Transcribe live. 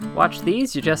Watch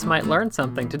these, you just might learn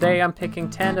something. Today I'm picking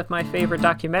 10 of my favorite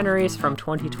documentaries from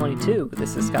 2022.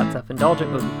 This is Scott's Self-Indulgent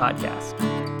Movie Podcast.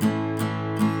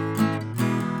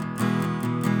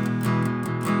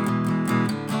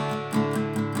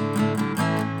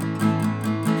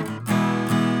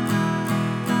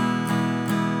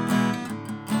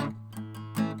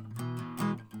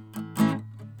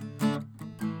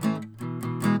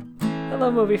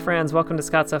 Hello movie friends, welcome to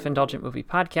Scott's Self-Indulgent Movie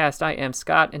Podcast. I am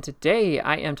Scott, and today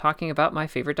I am talking about my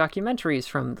favorite documentaries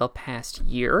from the past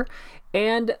year.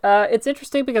 And it's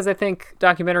interesting because I think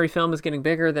documentary film is getting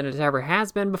bigger than it ever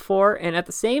has been before, and at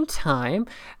the same time,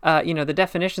 the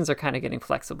definitions are kind of getting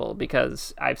flexible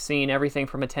because I've seen everything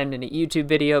from a 10-minute YouTube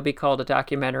video be called a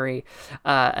documentary,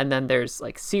 and then there's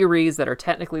like series that are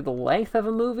technically the length of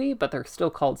a movie, but they're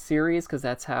still called series because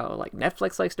that's how like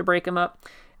Netflix likes to break them up.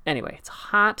 Anyway, it's a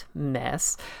hot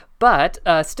mess, but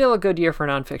still a good year for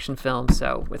nonfiction film,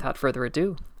 so without further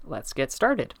ado, let's get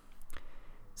started.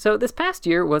 So this past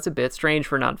year was a bit strange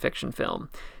for nonfiction film,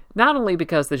 not only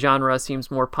because the genre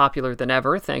seems more popular than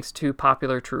ever thanks to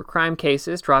popular true crime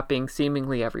cases dropping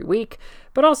seemingly every week,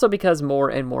 but also because more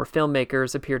and more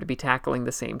filmmakers appear to be tackling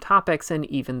the same topics and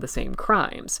even the same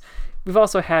crimes. We've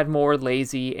also had more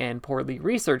lazy and poorly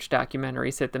researched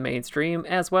documentaries hit the mainstream,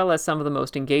 as well as some of the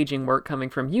most engaging work coming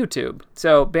from YouTube.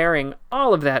 So, bearing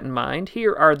all of that in mind,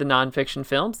 here are the nonfiction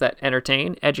films that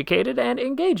entertain, educated, and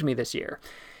engage me this year.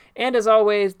 And as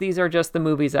always, these are just the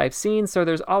movies I've seen, so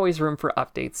there's always room for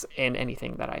updates and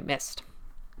anything that I missed.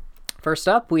 First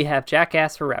up, we have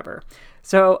Jackass Forever.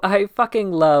 So, I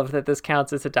fucking love that this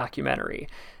counts as a documentary.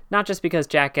 Not just because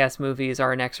Jackass movies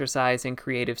are an exercise in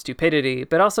creative stupidity,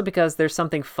 but also because there's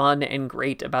something fun and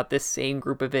great about this same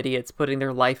group of idiots putting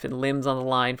their life and limbs on the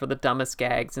line for the dumbest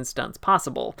gags and stunts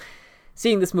possible.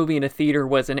 Seeing this movie in a theater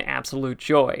was an absolute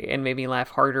joy, and made me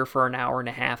laugh harder for an hour and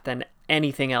a half than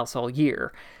anything else all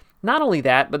year. Not only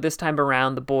that, but this time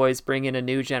around, the boys bring in a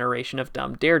new generation of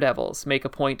dumb daredevils, make a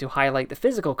point to highlight the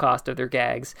physical cost of their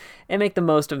gags, and make the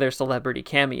most of their celebrity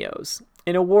cameos.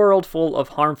 In a world full of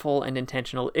harmful and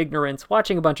intentional ignorance,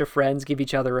 watching a bunch of friends give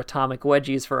each other atomic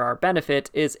wedgies for our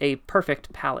benefit is a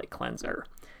perfect palate cleanser.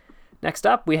 Next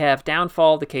up, we have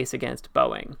Downfall: The Case Against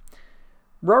Boeing.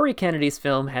 Rory Kennedy's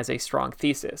film has a strong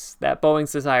thesis, that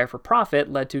Boeing's desire for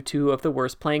profit led to two of the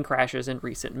worst plane crashes in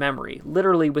recent memory,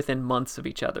 literally within months of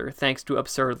each other, thanks to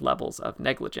absurd levels of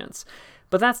negligence.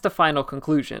 But that's the final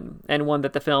conclusion, and one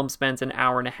that the film spends an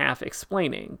hour and a half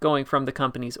explaining, going from the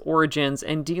company's origins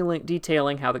and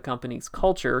detailing how the company's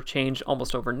culture changed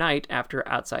almost overnight after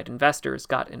outside investors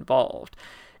got involved.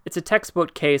 It's a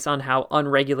textbook case on how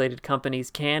unregulated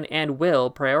companies can and will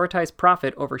prioritize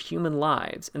profit over human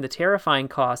lives and the terrifying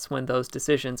costs when those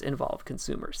decisions involve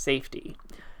consumer safety.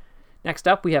 Next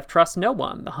up, we have Trust No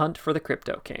One: The Hunt for the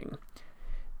Crypto King.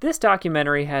 This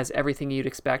documentary has everything you'd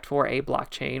expect for a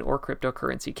blockchain or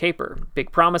cryptocurrency caper.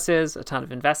 Big promises, a ton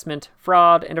of investment,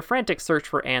 fraud, and a frantic search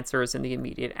for answers in the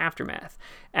immediate aftermath,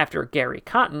 after Gary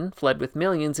Cotton fled with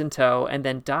millions in tow and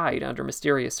then died under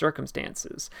mysterious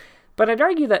circumstances. But I'd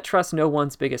argue that Trust No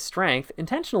One's biggest strength,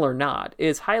 intentional or not,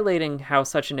 is highlighting how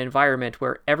such an environment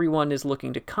where everyone is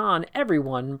looking to con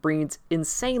everyone breeds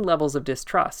insane levels of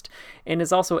distrust, and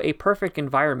is also a perfect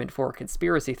environment for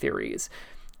conspiracy theories.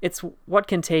 It's what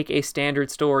can take a standard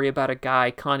story about a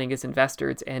guy conning his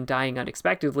investors and dying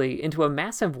unexpectedly into a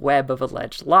massive web of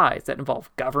alleged lies that involve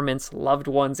governments, loved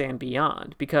ones, and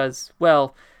beyond, because,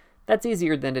 well, that's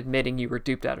easier than admitting you were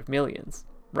duped out of millions,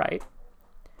 right?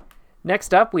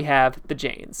 Next up, we have The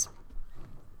Janes.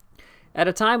 At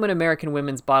a time when American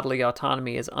women's bodily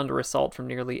autonomy is under assault from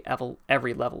nearly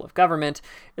every level of government,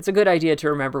 it's a good idea to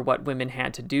remember what women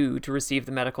had to do to receive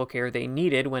the medical care they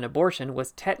needed when abortion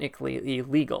was technically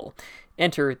illegal.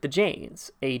 Enter The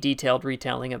Janes, a detailed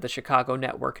retelling of the Chicago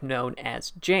network known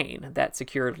as Jane that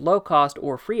secured low-cost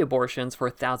or free abortions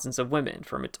for thousands of women,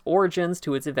 from its origins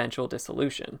to its eventual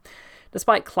dissolution.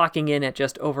 Despite clocking in at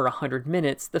just over 100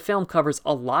 minutes, the film covers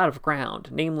a lot of ground,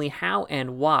 namely how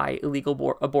and why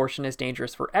illegal abortion is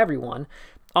dangerous for everyone,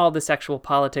 all the sexual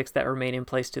politics that remain in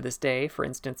place to this day, for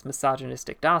instance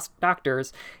misogynistic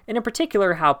doctors, and in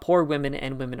particular how poor women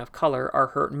and women of color are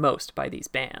hurt most by these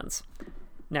bans.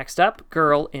 Next up,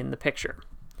 Girl in the Picture.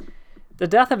 The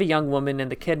death of a young woman and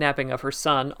the kidnapping of her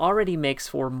son already makes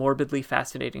for morbidly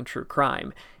fascinating true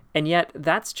crime, and yet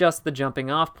that's just the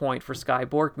jumping-off point for Skye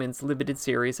Borgman's limited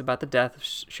series about the death of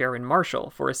Sharon Marshall,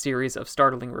 for a series of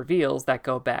startling reveals that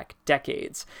go back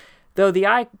decades. Though the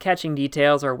eye-catching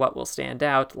details are what will stand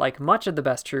out, like much of the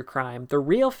best true crime, the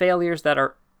real failures that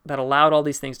allowed all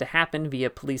these things to happen via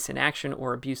police inaction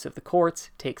or abuse of the courts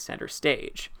take center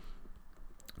stage.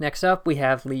 Next up, we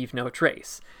have Leave No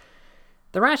Trace.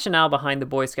 The rationale behind the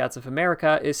Boy Scouts of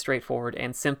America is straightforward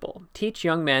and simple. Teach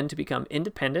young men to become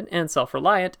independent and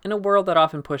self-reliant in a world that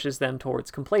often pushes them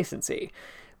towards complacency.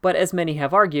 But as many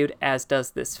have argued, as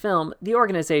does this film, the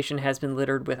organization has been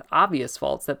littered with obvious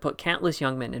faults that put countless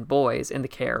young men and boys in the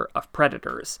care of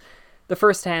predators. The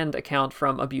first-hand account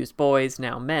from abused boys,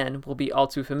 now men, will be all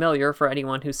too familiar for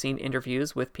anyone who's seen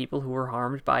interviews with people who were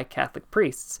harmed by Catholic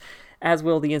priests, as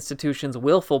will the institution's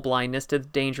willful blindness to the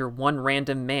danger one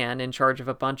random man in charge of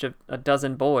a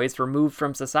dozen boys removed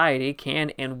from society can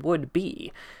and would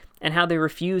be, and how they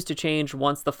refused to change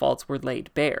once the faults were laid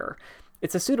bare.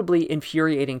 It's a suitably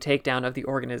infuriating takedown of the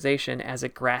organization as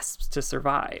it grasps to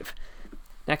survive.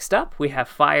 Next up, we have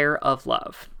Fire of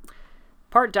Love.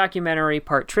 Part documentary,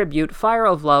 part tribute, Fire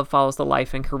of Love follows the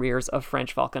life and careers of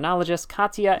French volcanologists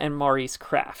Katja and Maurice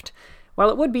Krafft. While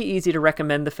it would be easy to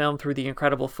recommend the film through the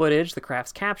incredible footage the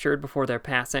Kraffts captured before their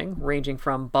passing, ranging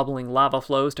from bubbling lava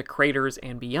flows to craters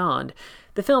and beyond,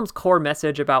 the film's core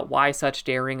message about why such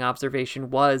daring observation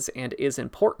was and is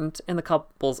important, and the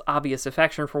couple's obvious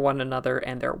affection for one another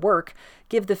and their work,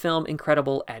 give the film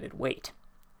incredible added weight.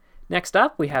 Next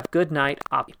up, we have Goodnight,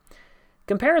 Oppie.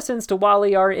 Comparisons to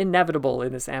WALL-E are inevitable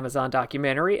in this Amazon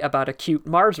documentary about a cute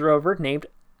Mars rover named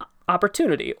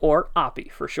Opportunity, or Oppie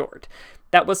for short,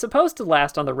 that was supposed to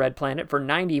last on the Red Planet for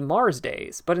 90 Mars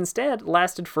days, but instead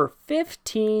lasted for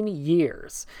 15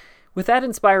 years. With that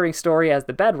inspiring story as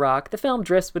the bedrock, the film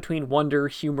drifts between wonder,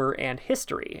 humor, and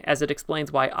history, as it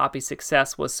explains why Oppie's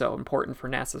success was so important for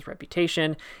NASA's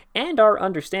reputation and our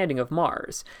understanding of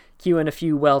Mars. Cue in a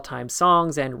few well-timed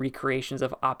songs and recreations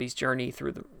of Oppie's journey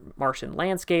through the Martian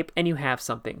landscape, and you have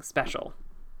something special.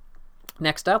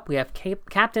 Next up, we have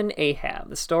Captain Ahab,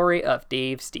 the story of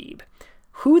Dave Stieb.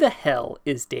 Who the hell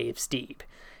is Dave Stieb?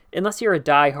 Unless you're a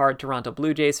die-hard Toronto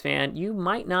Blue Jays fan, you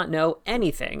might not know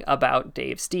anything about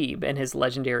Dave Stieb and his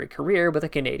legendary career with a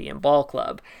Canadian ball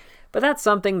club. But that's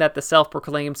something that the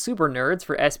self-proclaimed super nerds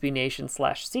for SB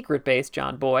Nation/Secret Base,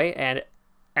 John Boy and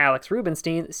Alex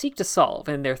Rubinstein, seek to solve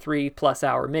in their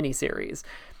 3-plus-hour miniseries.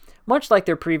 Much like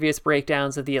their previous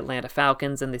breakdowns of the Atlanta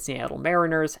Falcons and the Seattle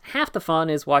Mariners, half the fun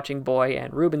is watching Boy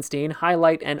and Rubinstein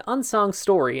highlight an unsung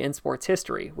story in sports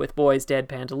history, with Boy's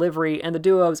deadpan delivery and the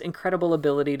duo's incredible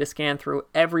ability to scan through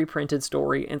every printed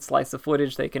story and slice of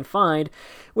footage they can find,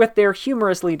 with their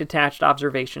humorously detached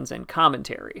observations and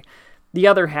commentary. The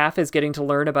other half is getting to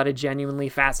learn about a genuinely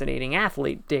fascinating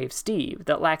athlete, Dave Stieb,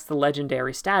 that lacks the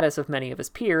legendary status of many of his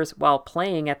peers while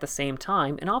playing at the same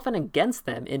time and often against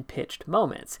them in pitched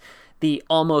moments. The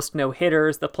almost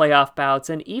no-hitters, the playoff bouts,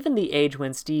 and even the age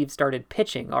when Stieb started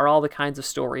pitching are all the kinds of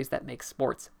stories that make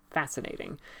sports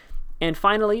fascinating. And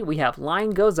finally, we have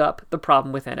Line Goes Up, The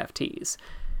Problem with NFTs.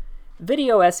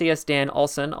 Video essayist Dan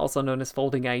Olson, also known as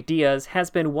Folding Ideas, has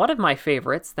been one of my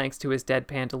favorites thanks to his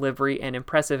deadpan delivery and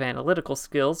impressive analytical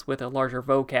skills with a larger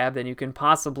vocab than you can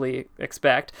possibly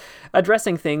expect,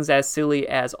 addressing things as silly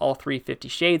as all 3 50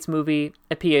 Shades movie,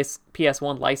 a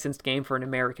PS1 licensed game for an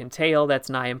American tale that's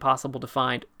nigh impossible to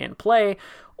find and play,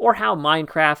 or how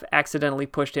Minecraft accidentally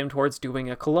pushed him towards doing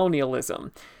a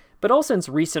colonialism. But Olson's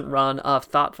recent run of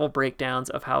thoughtful breakdowns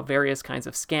of how various kinds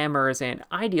of scammers and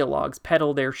ideologues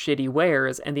peddle their shitty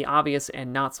wares and the obvious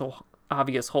and not so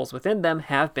obvious holes within them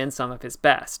have been some of his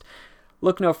best.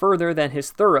 Look no further than his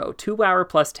thorough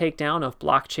 2-hour-plus takedown of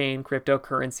blockchain,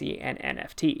 cryptocurrency, and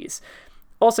NFTs.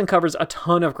 Olson covers a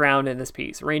ton of ground in this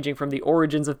piece, ranging from the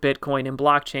origins of Bitcoin and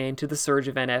blockchain to the surge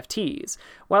of NFTs,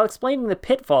 while explaining the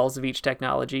pitfalls of each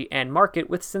technology and market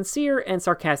with sincere and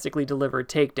sarcastically delivered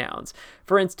takedowns.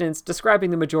 For instance, describing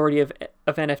the majority of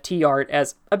NFT art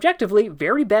as objectively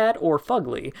very bad or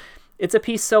fugly. It's a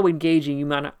piece so engaging you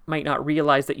might not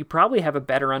realize that you probably have a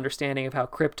better understanding of how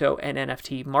crypto and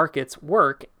NFT markets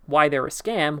work, why they're a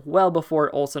scam, well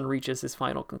before Olson reaches his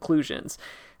final conclusions.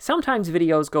 Sometimes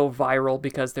videos go viral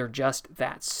because they're just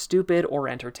that stupid or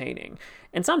entertaining,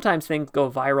 and sometimes things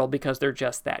go viral because they're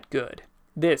just that good.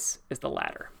 This is the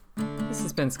latter. This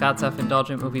has been Scott's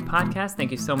Self-Indulgent Movie Podcast.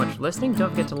 Thank you so much for listening. Don't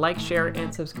forget to like, share,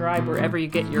 and subscribe wherever you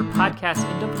get your podcasts.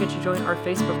 And don't forget to join our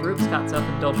Facebook group, Scott's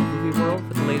Self-Indulgent Movie World,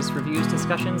 for the latest reviews,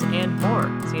 discussions, and more.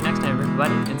 See you next time,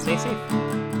 everybody, and stay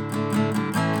safe.